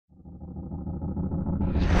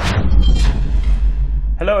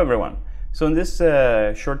Hello everyone! So in this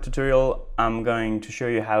short tutorial I'm going to show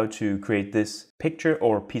you how to create this picture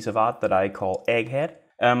or piece of art that I call Egghead.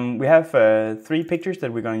 We have three pictures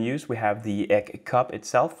that we're going to use. We have the egg cup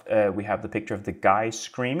itself, we have the picture of the guy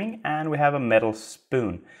screaming, and we have a metal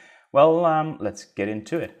spoon. Well, let's get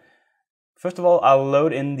into it. First of all, I'll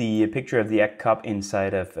load in the picture of the egg cup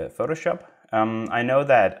inside of Photoshop. I know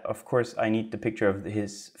that, of course, I need the picture of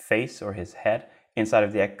his face or his head inside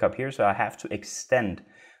of the egg cup here, so I have to extend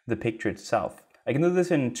the picture itself. I can do this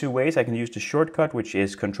in two ways. I can use the shortcut, which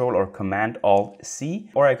is Control or Command Alt C,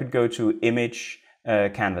 or I could go to Image,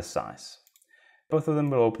 Canvas Size. Both of them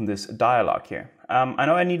will open this dialog here. I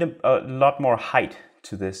know I need a lot more height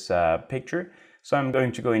to this picture, so I'm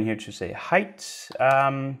going to go in here to say height,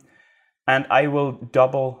 and I will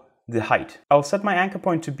double the height. I'll set my anchor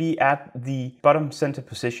point to be at the bottom center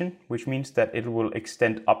position, which means that it will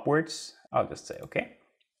extend upwards. I'll just say okay.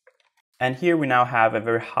 And here we now have a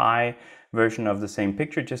very high version of the same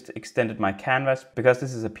picture, just extended my canvas. Because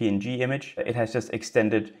this is a PNG image, it has just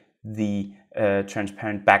extended the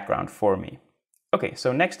transparent background for me. Okay,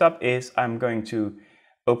 so next up is I'm going to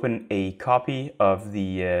open a copy of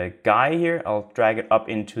the guy here. I'll drag it up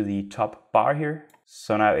into the top bar here.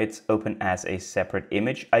 So now it's open as a separate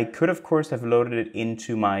image. I could, of course, have loaded it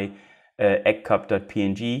into my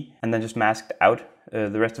eggcup.png and then just masked out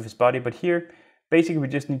the rest of his body. But here, basically, we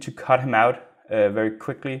just need to cut him out very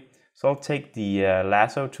quickly. So I'll take the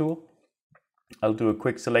lasso tool. I'll do a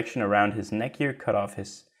quick selection around his neck here, cut off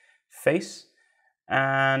his face,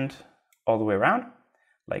 and all the way around,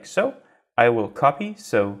 like so. I will copy,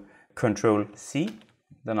 so Control C.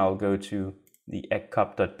 Then I'll go to the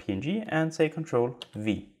eggcup.png and say Control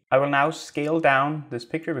V. I will now scale down this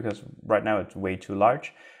picture because right now it's way too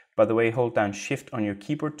large. By the way, hold down Shift on your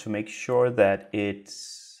keyboard to make sure that it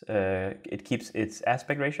keeps its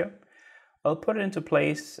aspect ratio. I'll put it into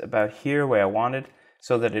place about here where I want it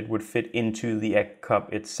so that it would fit into the egg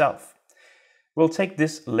cup itself. We'll take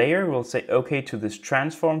this layer, we'll say OK to this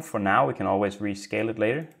transform for now. We can always rescale it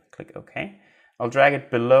later. Click OK. I'll drag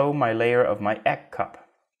it below my layer of my egg cup.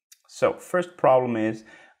 So first problem is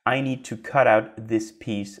I need to cut out this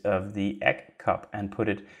piece of the egg cup and put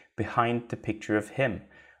it behind the picture of him.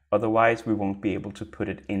 Otherwise we won't be able to put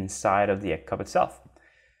it inside of the egg cup itself.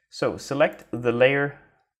 So select the layer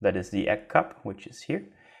that is the egg cup, which is here.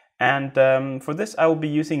 And for this I will be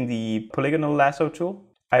using the polygonal lasso tool.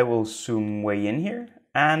 I will zoom way in here,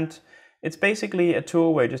 and it's basically a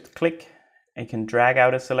tool where you just click and you can drag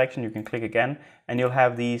out a selection, you can click again, and you'll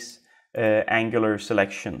have these angular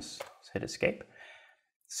selections. Let's hit escape.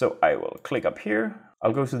 So I will click up here.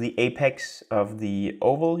 I'll go to the apex of the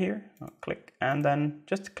oval here. I'll click and then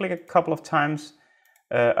just click a couple of times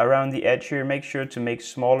around the edge here. Make sure to make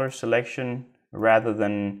smaller selection rather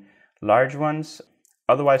than large ones.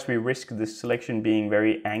 Otherwise we risk this selection being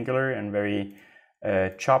very angular and very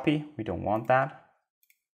choppy. We don't want that.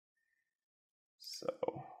 So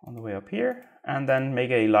on the way up here, and then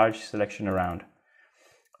make a large selection around.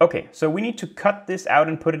 Okay, so we need to cut this out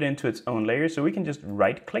and put it into its own layer. So we can just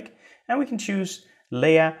right click and we can choose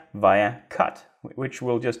Layer via Cut, which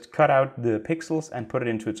will just cut out the pixels and put it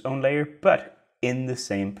into its own layer, but in the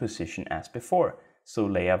same position as before. So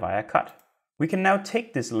Layer via Cut. We can now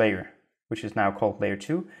take this layer, which is now called layer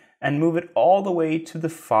 2, and move it all the way to the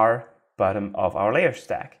far bottom of our layer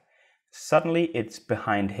stack. Suddenly it's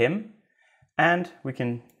behind him, and we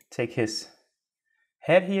can take his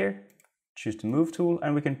head here, choose the move tool,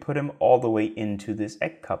 and we can put him all the way into this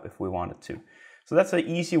egg cup if we wanted to. So that's an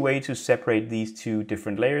easy way to separate these two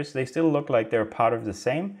different layers. They still look like they're part of the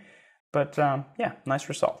same, but yeah, nice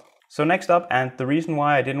result. So next up, and the reason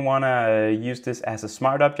why I didn't want to use this as a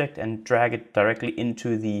smart object and drag it directly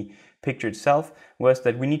into the picture itself, was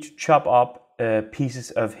that we need to chop up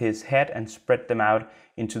pieces of his head and spread them out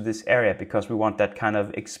into this area because we want that kind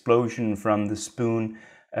of explosion from the spoon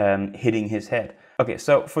hitting his head. Okay,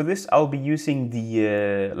 so for this I'll be using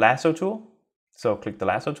the lasso tool. So click the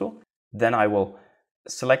lasso tool. Then I will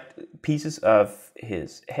select pieces of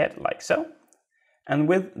his head like so. And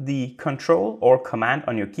with the Control or Command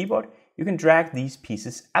on your keyboard, you can drag these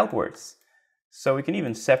pieces outwards. So we can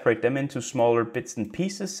even separate them into smaller bits and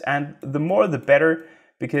pieces, and the more the better,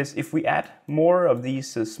 because if we add more of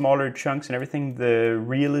these smaller chunks and everything, the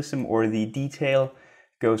realism or the detail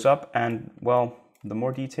goes up, and well, the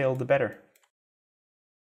more detail, the better.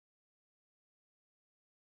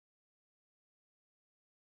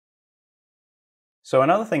 So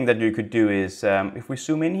another thing that you could do is, if we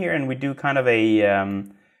zoom in here and we do kind of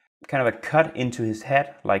a cut into his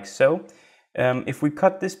head, like so, if we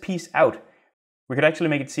cut this piece out, we could actually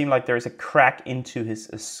make it seem like there's a crack into his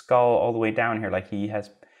skull all the way down here, like he has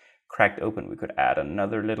cracked open. We could add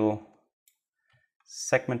another little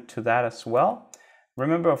segment to that as well.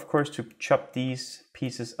 Remember, of course, to chop these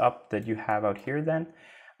pieces up that you have out here then.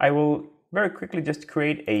 I will very quickly just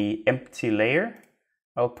create an empty layer.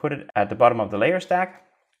 I'll put it at the bottom of the layer stack.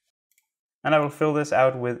 And I will fill this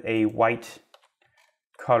out with a white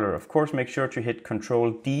color. Of course, make sure to hit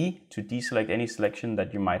Ctrl D to deselect any selection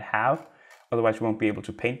that you might have. Otherwise, you won't be able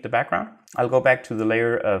to paint the background. I'll go back to the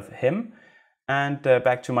layer of him and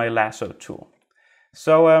back to my lasso tool.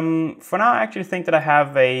 So for now, I actually think that I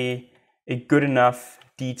have a good enough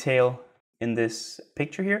detail in this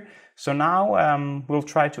picture here. So now we'll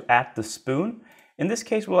try to add the spoon. In this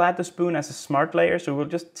case, we'll add the spoon as a smart layer. So we'll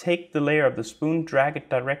just take the layer of the spoon, drag it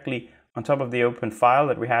directly on top of the open file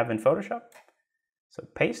that we have in Photoshop. So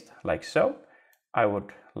paste, like so. I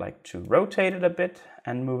would like to rotate it a bit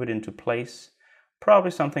and move it into place,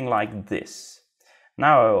 probably something like this.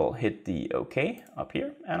 Now I will hit the OK up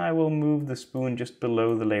here, and I will move the spoon just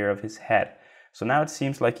below the layer of his head. So now it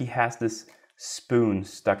seems like he has this spoon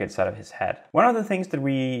stuck inside of his head. One of the things that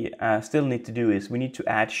we still need to do is we need to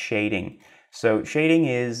add shading. So shading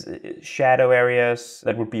is shadow areas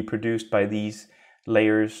that would be produced by these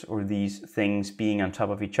layers or these things being on top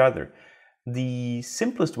of each other. The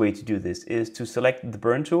simplest way to do this is to select the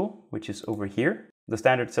burn tool, which is over here. The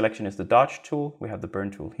standard selection is the dodge tool. We have the burn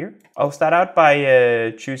tool here. I'll start out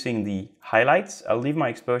by choosing the highlights. I'll leave my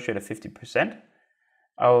exposure at 50%.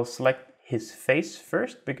 I'll select his face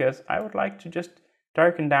first because I would like to just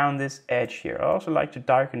darken down this edge here. I also like to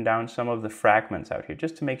darken down some of the fragments out here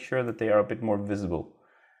just to make sure that they are a bit more visible.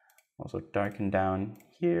 Also darken down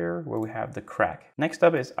here where we have the crack. Next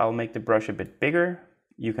up is I'll make the brush a bit bigger.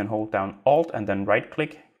 You can hold down Alt and then right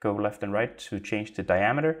click, go left and right to change the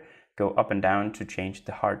diameter, go up and down to change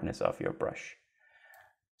the hardness of your brush.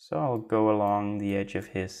 So I'll go along the edge of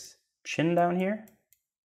his chin down here,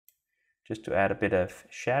 just to add a bit of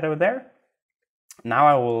shadow there. Now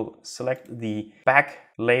I will select the back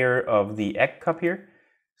layer of the egg cup here.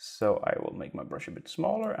 So I will make my brush a bit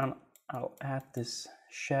smaller and I'll add this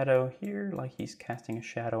shadow here, like he's casting a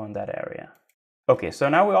shadow on that area. Okay, so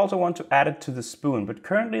now we also want to add it to the spoon, but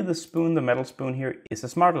currently the spoon, the metal spoon here, is a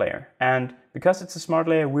smart layer. And because it's a smart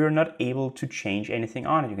layer, we're not able to change anything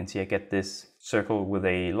on it. You can see I get this circle with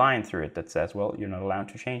a line through it that says, well, you're not allowed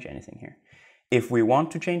to change anything here. If we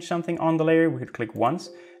want to change something on the layer, we could click once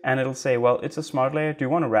and it'll say, well, it's a smart layer. Do you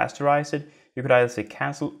want to rasterize it? You could either say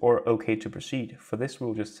cancel or OK to proceed. For this,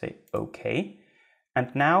 we'll just say OK.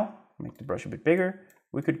 And now, make the brush a bit bigger.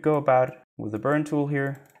 We could go about with the burn tool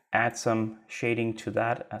here, add some shading to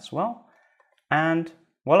that as well. And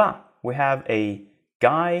voila, we have a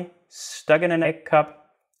guy stuck in an egg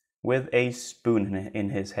cup with a spoon in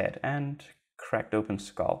his head and cracked open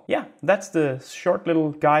skull. Yeah, that's the short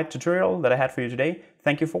little guide tutorial that I had for you today.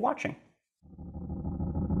 Thank you for watching.